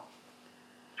sin.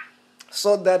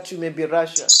 So that you may be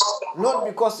righteous. Not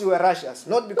because you were righteous.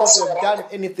 Not because you have done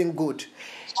anything good.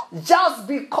 Just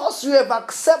because you have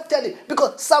accepted it.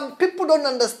 Because some people don't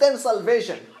understand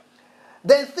salvation.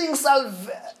 They think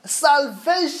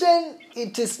salvation,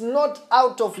 it is not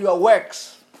out of your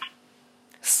works.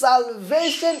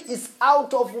 Salvation is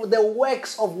out of the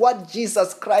works of what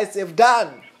Jesus Christ have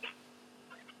done.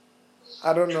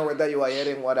 I don't know whether you are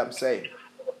hearing what I'm saying.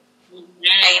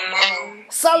 Amen.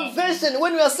 Salvation,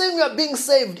 when we are saying we are being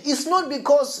saved, it's not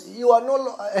because you are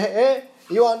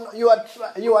you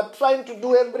are trying to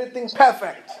do everything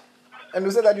perfect and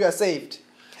you say that you are saved.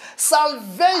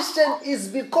 Salvation is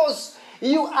because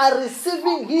you are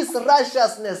receiving His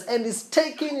righteousness and is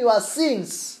taking your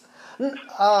sins.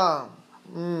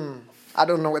 I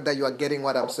don't know whether you are getting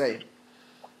what I'm saying.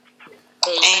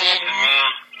 Amen.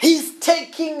 He's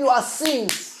taking your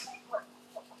sins.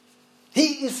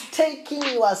 He is taking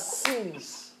your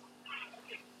sins.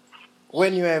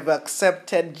 When you have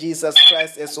accepted Jesus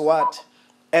Christ as what?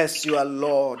 As your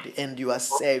Lord and your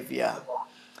Savior.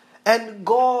 And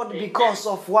God, because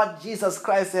of what Jesus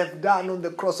Christ has done on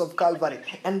the cross of Calvary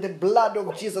and the blood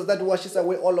of Jesus that washes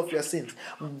away all of your sins,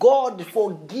 God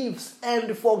forgives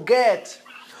and forgets.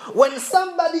 When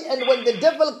the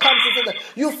devil comes and says that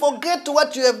you forget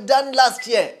what you have done last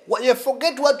year, you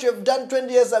forget what you have done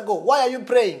 20 years ago, why are you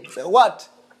praying? Say, what?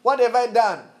 What have I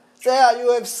done? Say,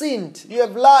 you have sinned, you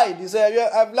have lied. You say,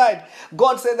 I've lied.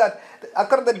 God said that,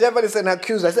 according to the devil is an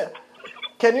accuser. I said,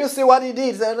 can you see what he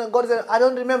did? God said, I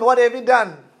don't remember. What have you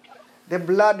done? The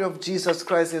blood of Jesus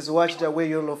Christ has washed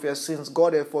away all of your sins.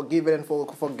 God has forgiven and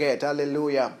forget.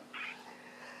 Hallelujah.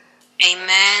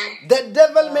 Amen. The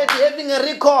devil may be having a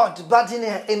record, but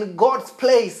in God's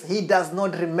place, he does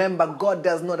not remember. God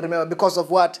does not remember because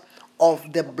of what?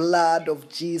 Of the blood of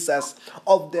Jesus,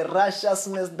 of the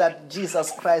righteousness that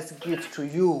Jesus Christ gives to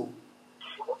you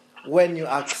when you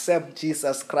accept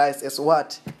Jesus Christ as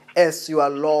what? As your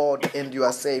Lord and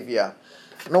your Savior.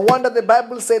 No wonder the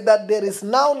Bible said that there is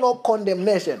now no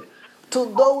condemnation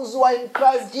to those who are in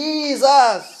Christ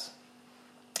Jesus.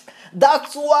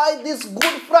 That's why this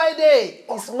Good Friday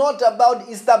is not about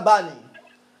Easter Bunny.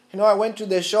 You know, I went to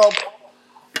the shop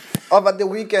over the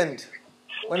weekend.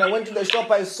 When I went to the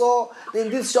shop, I saw in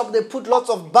this shop they put lots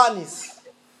of bunnies.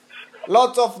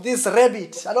 Lots of this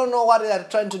rabbit. I don't know what they are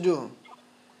trying to do.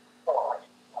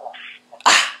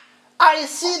 I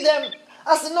see them.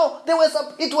 I said, no,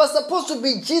 it was supposed to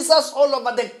be Jesus all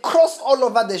over, the cross all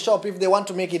over the shop if they want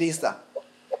to make it Easter.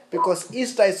 Because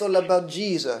Easter is all about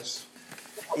Jesus.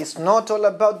 It's not all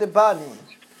about the bunny.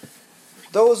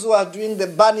 Those who are doing the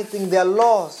bunny thing, they are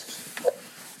lost.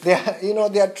 They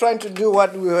are trying to do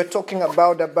what we were talking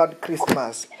about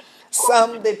Christmas.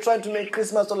 Some, they try to make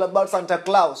Christmas all about Santa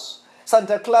Claus.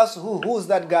 Santa Claus, who's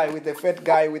that guy with the fat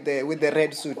guy with the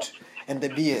red suit and the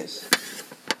beers?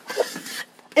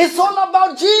 It's all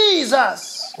about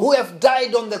Jesus, who have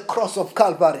died on the cross of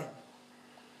Calvary.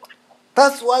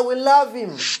 That's why we love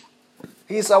him.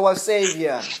 He's our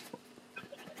Savior.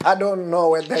 I don't know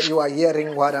whether you are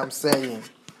hearing what I'm saying.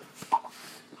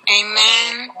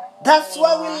 Amen. That's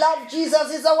why we love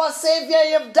Jesus. He's our Savior.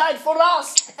 He has died for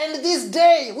us. And this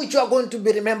day, which we are going to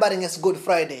be remembering as Good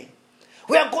Friday,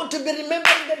 we are going to be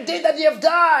remembering the day that he has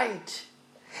died.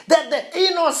 That the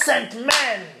innocent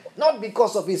man, not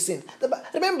because of his sin.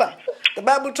 Remember, the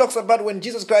Bible talks about when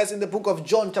Jesus Christ in the book of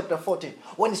John chapter 14,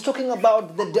 when he's talking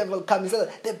about the devil coming, he says,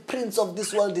 the prince of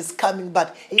this world is coming,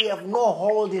 but he have no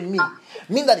hold in me.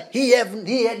 Meaning that he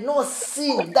had no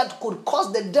sin that could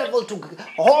cause the devil to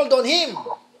hold on him.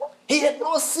 He had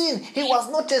no sin. He was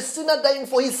not a sinner dying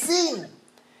for his sin.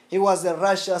 He was a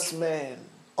righteous man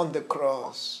on the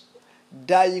cross,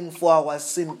 dying for our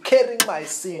sin, carrying my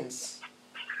sins.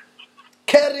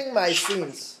 Carrying my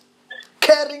sins.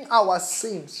 Carrying our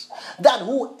sins, that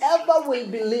whoever will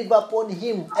believe upon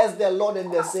him as their Lord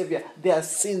and their Savior, their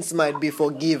sins might be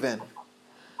forgiven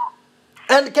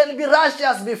and can be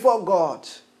righteous before God.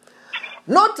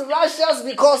 Not righteous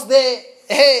because they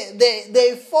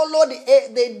followed,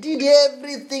 they did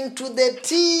everything to the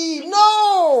T.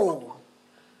 No.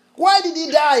 Why did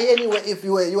he die anyway if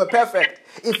you were perfect?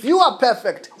 If you are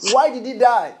perfect, why did he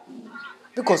die?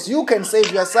 Because you can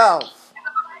save yourself.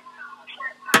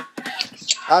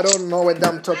 I don't know whether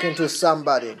I'm talking to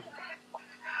somebody. Amen.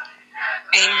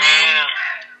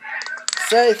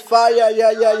 Say fire,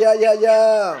 yeah. Fire,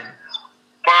 yeah.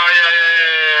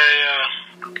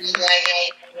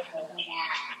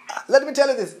 Let me tell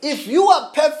you this. If you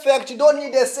are perfect, you don't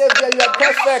need a Savior. You are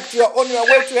perfect. You are on your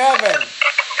way to heaven.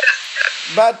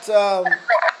 But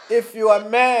if you are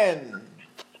men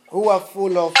who are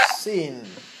full of sin,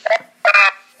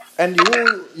 and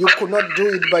you could not do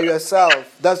it by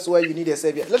yourself, that's why you need a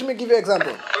Savior. Let me give you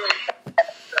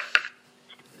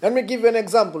an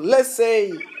example. Let's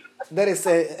say there is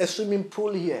a swimming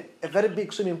pool here, a very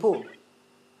big swimming pool.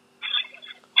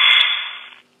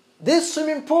 This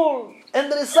swimming pool,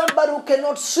 and there is somebody who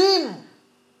cannot swim.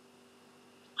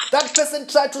 That person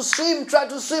tried to swim,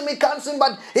 he can't swim,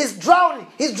 but he's drowning.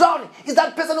 Is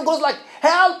that person who goes like,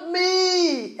 help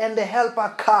me, and the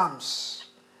helper comes.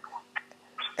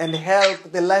 And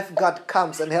the lifeguard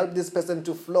comes and help this person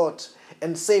to float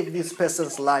and save this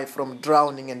person's life from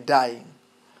drowning and dying.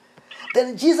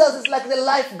 Then Jesus is like the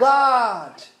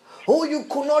lifeguard, who you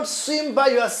could not swim by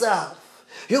yourself.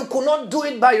 You could not do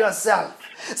it by yourself.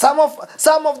 Some of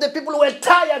the people were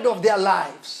tired of their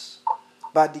lives,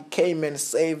 but he came and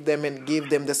saved them and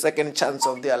gave them the second chance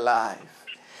of their life.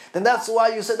 Then that's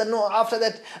why you said that, no, after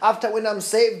when I'm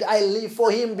saved, I live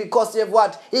for him, because he have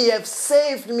what? He have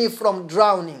saved me from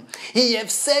drowning. He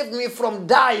have saved me from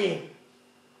dying.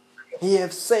 He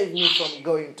have saved me from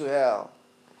going to hell.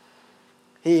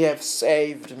 He has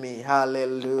saved me.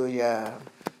 Hallelujah.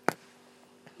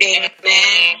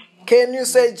 Amen. Can you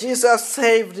say, Jesus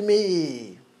saved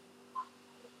me?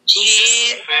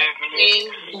 Jesus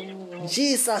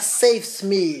Jesus saves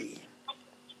me.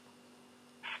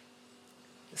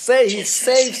 Say, He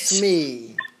saves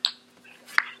me.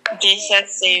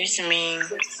 Jesus saves me.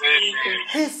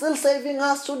 He's still saving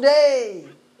us today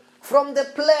from the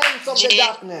plans of the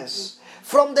darkness,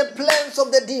 from the plans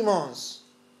of the demons,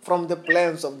 from the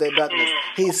plans of the darkness.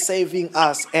 He's saving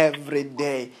us every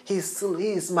day. He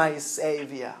is my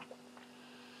Savior.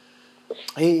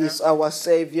 He is our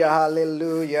Savior.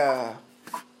 Hallelujah.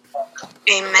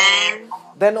 Amen.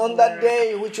 Then on that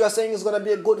day, which you are saying is going to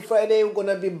be a Good Friday, we're going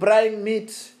to be buying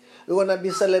meat. We're going to be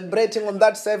celebrating on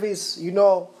that service. You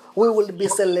know, we will be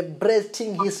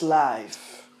celebrating His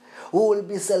life. We will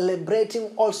be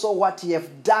celebrating also what He has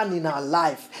done in our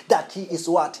life. That He is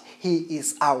what? He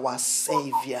is our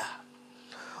Savior.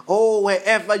 Oh,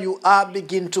 wherever you are,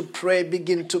 begin to pray,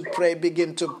 begin to pray,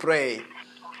 begin to pray.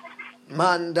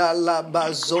 Mandala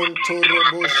bazonto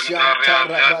robo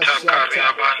shanta rabashata.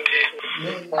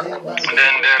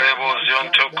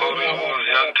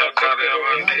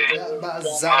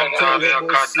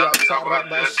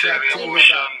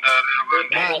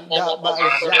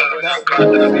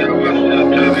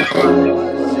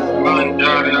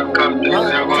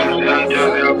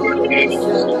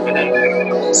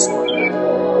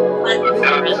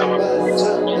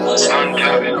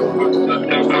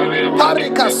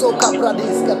 Parika soka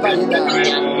pradiska paida.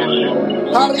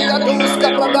 Parida duska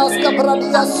pradaska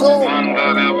pradia so.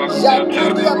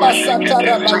 Jaturia basata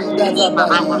rabaida zabai.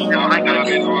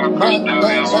 Manda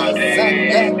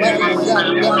bazanda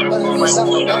bazanda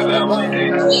bazanda rabai.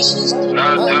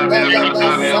 Manda la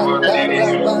bazanda rabazanda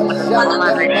bazanda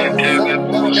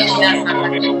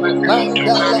rabai.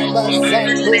 Manda la bazanda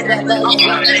rabazanda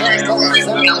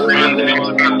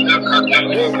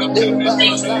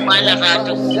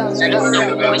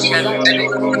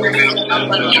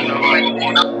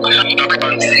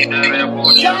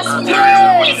Just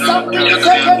pray. Something is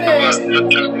happening.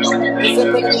 It's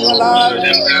happening in your life.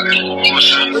 It's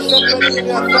happening in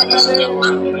your family.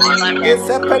 It's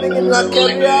happening in your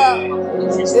career.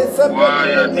 It's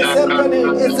happening. It's happening.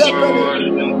 It's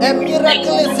happening. A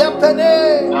miracle is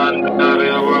happening.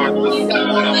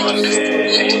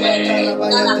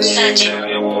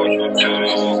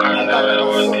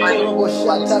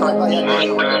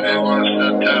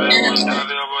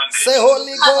 Say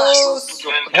Holy Ghost,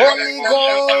 Holy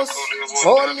Ghost,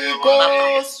 Holy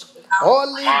Ghost,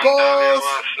 Holy Ghost,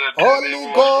 Holy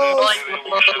Ghost,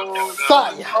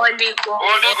 fire, Holy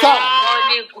Ghost. fire,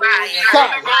 Holy Ghost.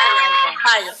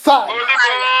 fire, fire,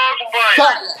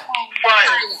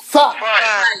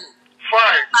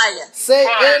 fire, fire. Say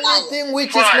anything which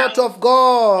is not of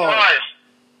God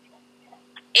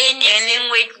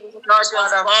Anything which is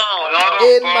not of God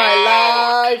in my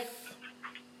life,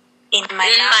 in my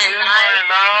life,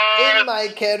 in my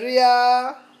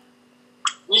career,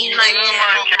 in my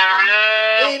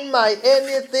in my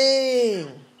anything,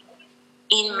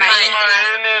 in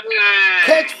my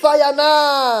catch fire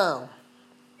now,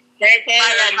 catch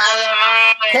fire now.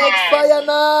 catch fire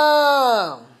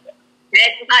now.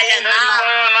 Catch fire now.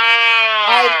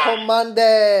 I command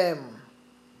them.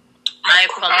 I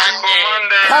command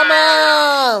them. Come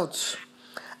out!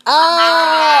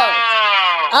 Out!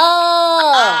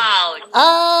 Out!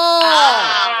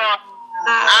 Out!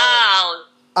 Out.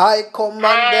 I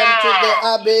command them to the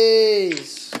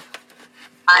abyss.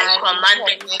 I command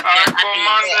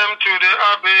them to the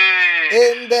abyss.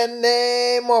 In the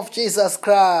name of Jesus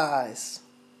Christ.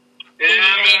 In the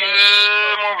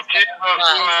name of Jesus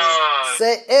Christ.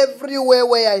 Say everywhere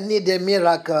where I need a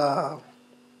miracle.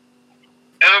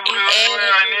 Everywhere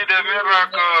I need a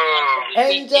miracle.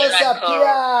 Angels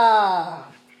appear.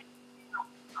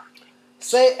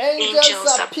 Say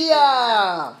angels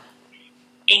appear.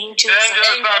 Angels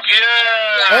appear.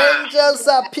 Angels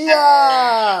appear.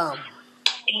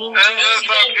 Angels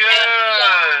appear.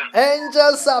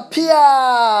 Angels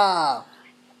appear.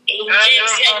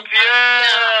 Angels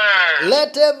appear.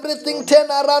 Let everything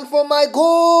turn around for my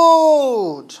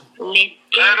good.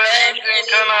 Let everything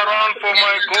turn around for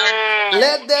my good.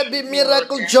 Let there be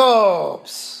miracle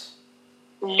jobs.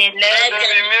 Let there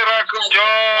be miracle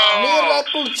jobs.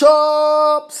 Miracle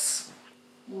jobs.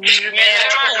 Miracle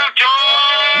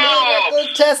jobs.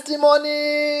 Miracle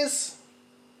testimonies.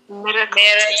 Miracle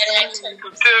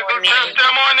testimony.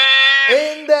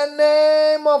 In the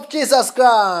name of Jesus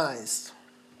Christ.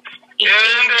 In the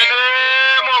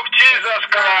name of Jesus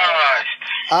Christ.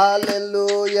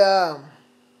 Hallelujah.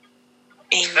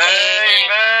 Amen.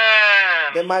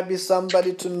 There might be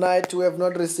somebody tonight who have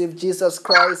not received Jesus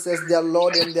Christ as their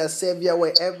Lord and their Savior.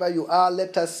 Wherever you are,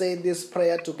 let us say this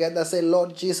prayer together. Say,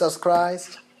 Lord Jesus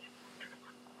Christ,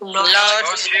 Lord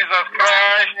Jesus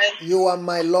Christ, you are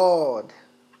my Lord.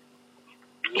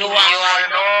 you are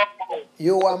my Lord.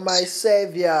 You are my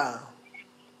Savior.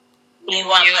 You you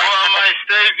are are my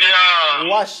Savior.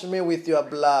 Wash me with your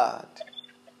blood.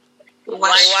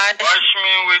 Wash Wash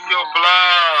me with your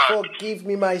blood. Forgive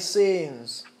me my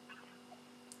sins.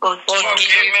 Forgive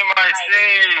me my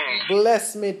sins.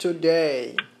 Bless me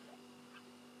today.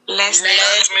 Bless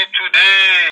Bless me today.